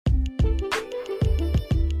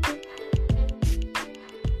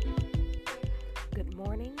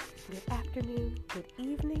afternoon, good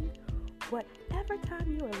evening, whatever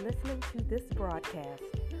time you are listening to this broadcast.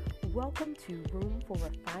 Welcome to Room for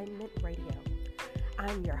Refinement Radio.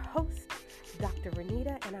 I'm your host, Dr.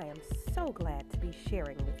 Renita, and I am so glad to be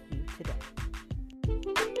sharing with you today.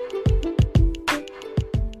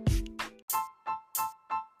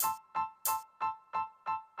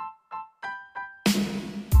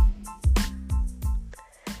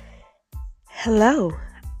 Hello.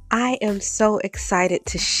 I am so excited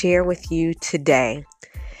to share with you today.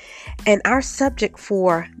 And our subject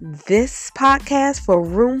for this podcast, for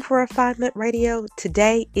Room for Refinement Radio,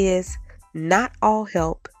 today is not all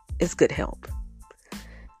help is good help.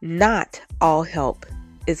 Not all help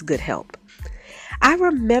is good help. I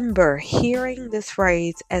remember hearing this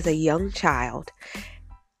phrase as a young child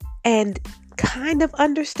and kind of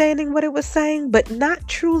understanding what it was saying, but not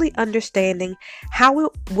truly understanding how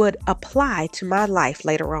it would apply to my life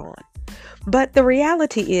later on. But the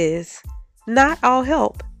reality is, not all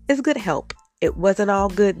help is good help. It wasn't all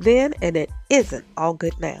good then, and it isn't all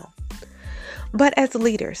good now. But as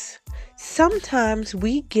leaders, sometimes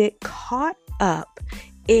we get caught up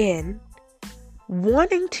in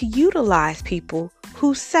wanting to utilize people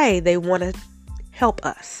who say they want to help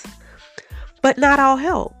us. But not all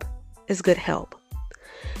help is good help.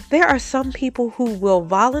 There are some people who will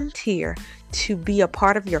volunteer to be a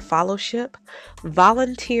part of your fellowship,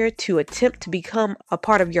 volunteer to attempt to become a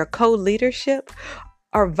part of your co-leadership,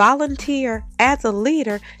 or volunteer as a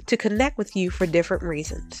leader to connect with you for different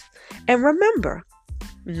reasons. And remember,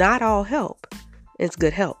 not all help is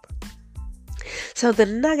good help. So the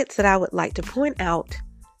nuggets that I would like to point out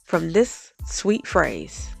from this sweet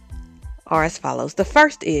phrase are as follows. The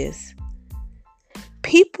first is,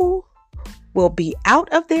 people will be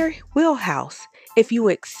out of their wheelhouse if you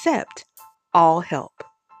accept all help,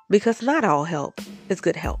 because not all help is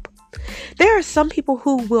good help. There are some people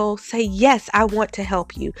who will say, yes, I want to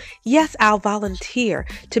help you. Yes, I'll volunteer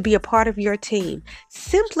to be a part of your team,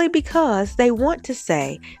 simply because they want to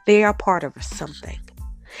say they are part of something.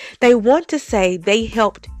 They want to say they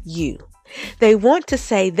helped you. They want to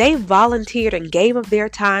say they volunteered and gave of their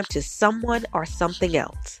time to someone or something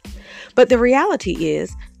else. But the reality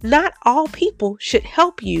is, not all people should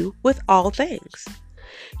help you with all things.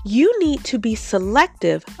 You need to be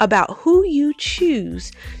selective about who you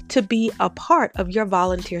choose to be a part of your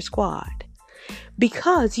volunteer squad,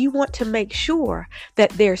 because you want to make sure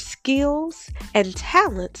that their skills and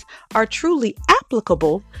talents are truly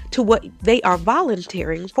applicable to what they are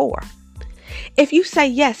volunteering for. If you say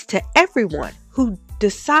yes to everyone who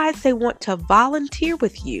decides they want to volunteer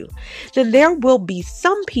with you, then there will be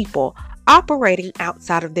some people operating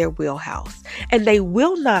outside of their wheelhouse, and they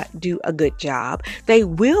will not do a good job. They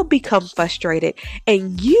will become frustrated,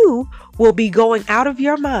 and you will be going out of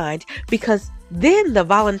your mind, because then the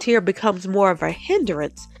volunteer becomes more of a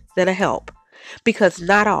hindrance than a help, because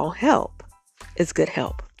not all help is good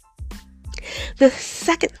help. The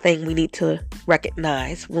second thing we need to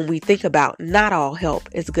recognize when we think about not all help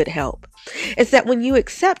is good help is that when you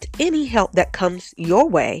accept any help that comes your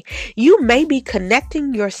way, you may be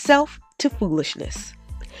connecting yourself to foolishness.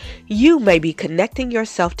 You may be connecting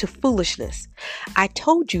yourself to foolishness. I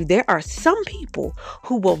told you there are some people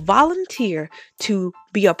who will volunteer to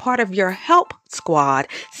be a part of your help squad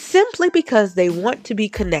simply because they want to be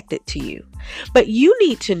connected to you. But you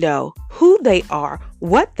need to know who they are,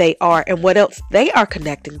 what they are, and what else they are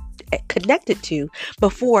connected to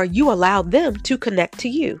before you allow them to connect to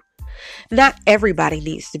you. Not everybody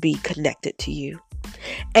needs to be connected to you.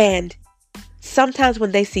 And sometimes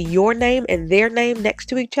when they see your name and their name next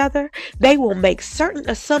to each other, they will make certain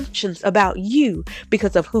assumptions about you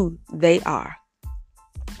because of who they are.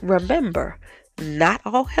 Remember, not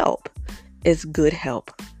all help is good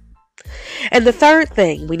help. And the third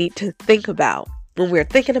thing we need to think about when we're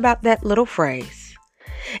thinking about that little phrase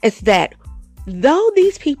is that though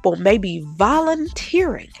these people may be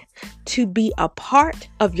volunteering to be a part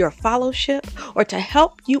of your fellowship or to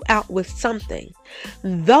help you out with something,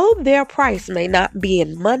 though their price may not be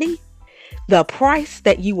in money, the price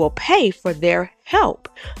that you will pay for their help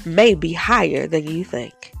may be higher than you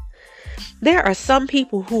think. There are some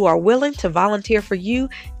people who are willing to volunteer for you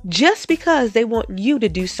just because they want you to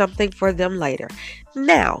do something for them later.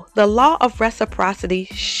 Now, the law of reciprocity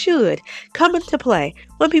should come into play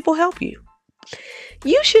when people help you.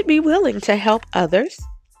 You should be willing to help others,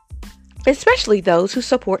 especially those who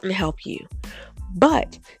support and help you.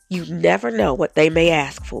 But you never know what they may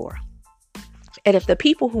ask for. And if the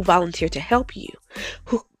people who volunteer to help you,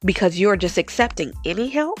 because you're just accepting any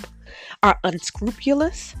help, are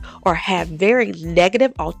unscrupulous or have very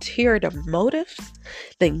negative ulterior motives,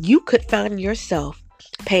 then you could find yourself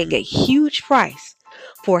paying a huge price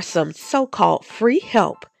for some so-called free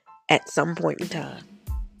help at some point in time.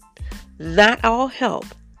 Not all help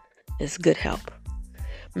is good help.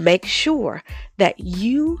 Make sure that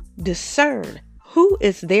you discern who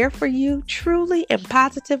is there for you truly and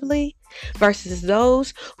positively versus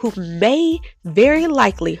those who may very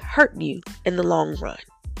likely hurt you in the long run.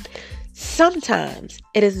 Sometimes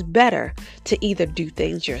it is better to either do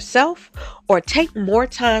things yourself or take more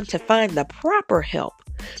time to find the proper help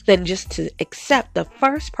than just to accept the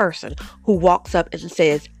first person who walks up and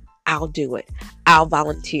says, "I'll do it, I'll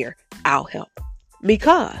volunteer, I'll help."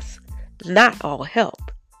 Because not all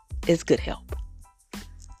help is good help.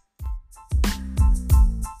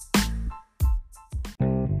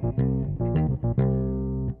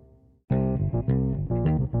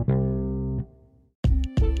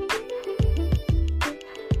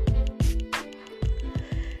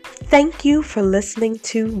 Thank you for listening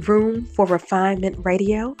to Room for Refinement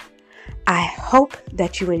Radio. I hope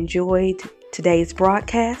that you enjoyed today's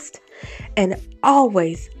broadcast, and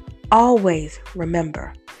always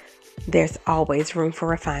remember, there's always room for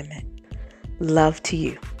refinement. Love to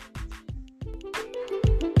you.